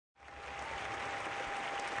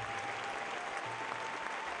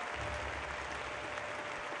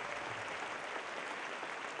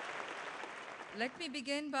Let me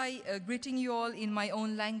begin by greeting you all in my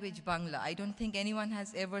own language, Bangla. I don't think anyone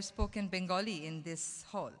has ever spoken Bengali in this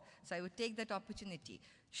hall, so I would take that opportunity.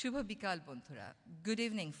 Shubha Bikal Bondhura. Good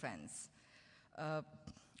evening, friends.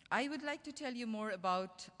 I would like to tell you more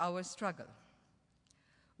about our struggle.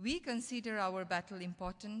 We consider our battle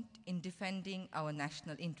important in defending our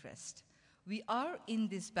national interest. We are in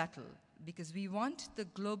this battle because we want the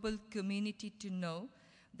global community to know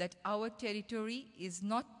that our territory is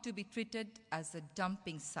not to be treated as a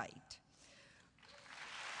dumping site.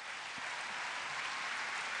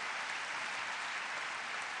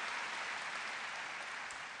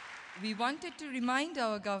 We wanted to remind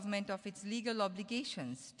our government of its legal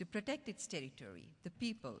obligations to protect its territory, the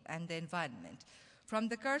people, and the environment from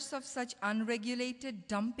the curse of such unregulated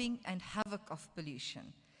dumping and havoc of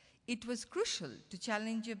pollution. It was crucial to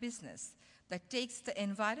challenge a business that takes the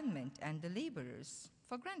environment and the laborers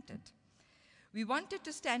for granted. We wanted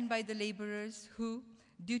to stand by the laborers who,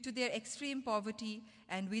 due to their extreme poverty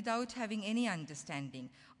and without having any understanding,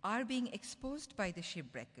 are being exposed by the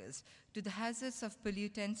shipwreckers to the hazards of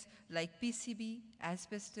pollutants like PCB,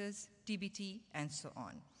 asbestos, TBT, and so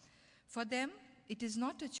on. For them, it is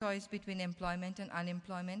not a choice between employment and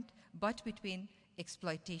unemployment, but between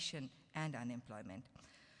exploitation and unemployment.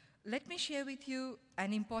 Let me share with you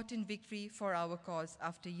an important victory for our cause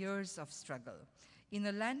after years of struggle. In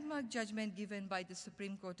a landmark judgment given by the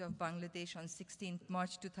Supreme Court of Bangladesh on 16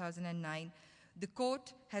 March 2009, the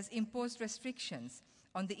court has imposed restrictions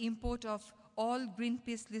on the import of all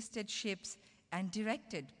Greenpeace-listed ships and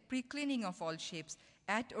directed pre-cleaning of all ships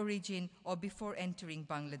at origin or before entering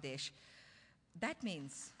Bangladesh. That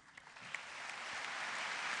means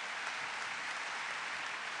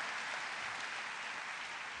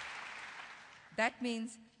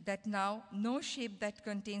that now no ship that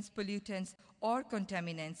contains pollutants or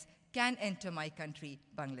contaminants can enter my country,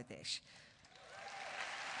 Bangladesh.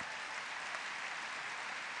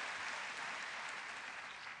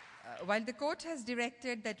 While the court has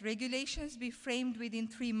directed that regulations be framed within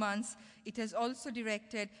 3 months, it has also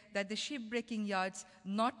directed that the shipbreaking yards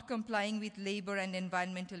not complying with labor and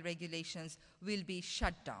environmental regulations will be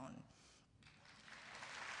shut down.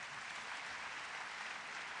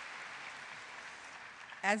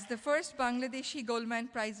 As the first Bangladeshi Goldman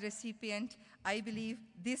Prize recipient, I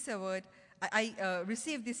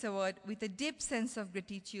received this award with a deep sense of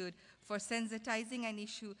gratitude for sensitizing an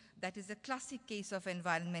issue that is a classic case of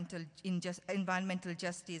environmental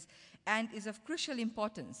justice and is of crucial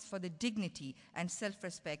importance for the dignity and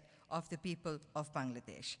self-respect of the people of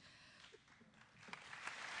Bangladesh.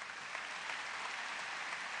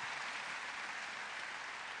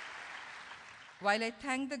 While I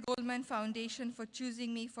thank the Goldman Foundation for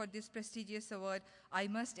choosing me for this prestigious award, I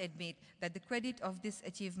must admit that the credit of this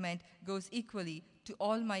achievement goes equally to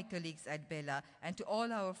all my colleagues at BELA and to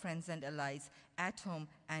all our friends and allies at home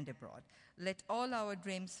and abroad. Let all our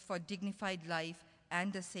dreams for dignified life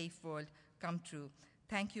and a safe world come true.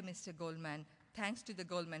 Thank you, Mr. Goldman. Thanks to the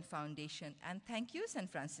Goldman Foundation, and thank you, San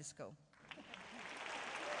Francisco.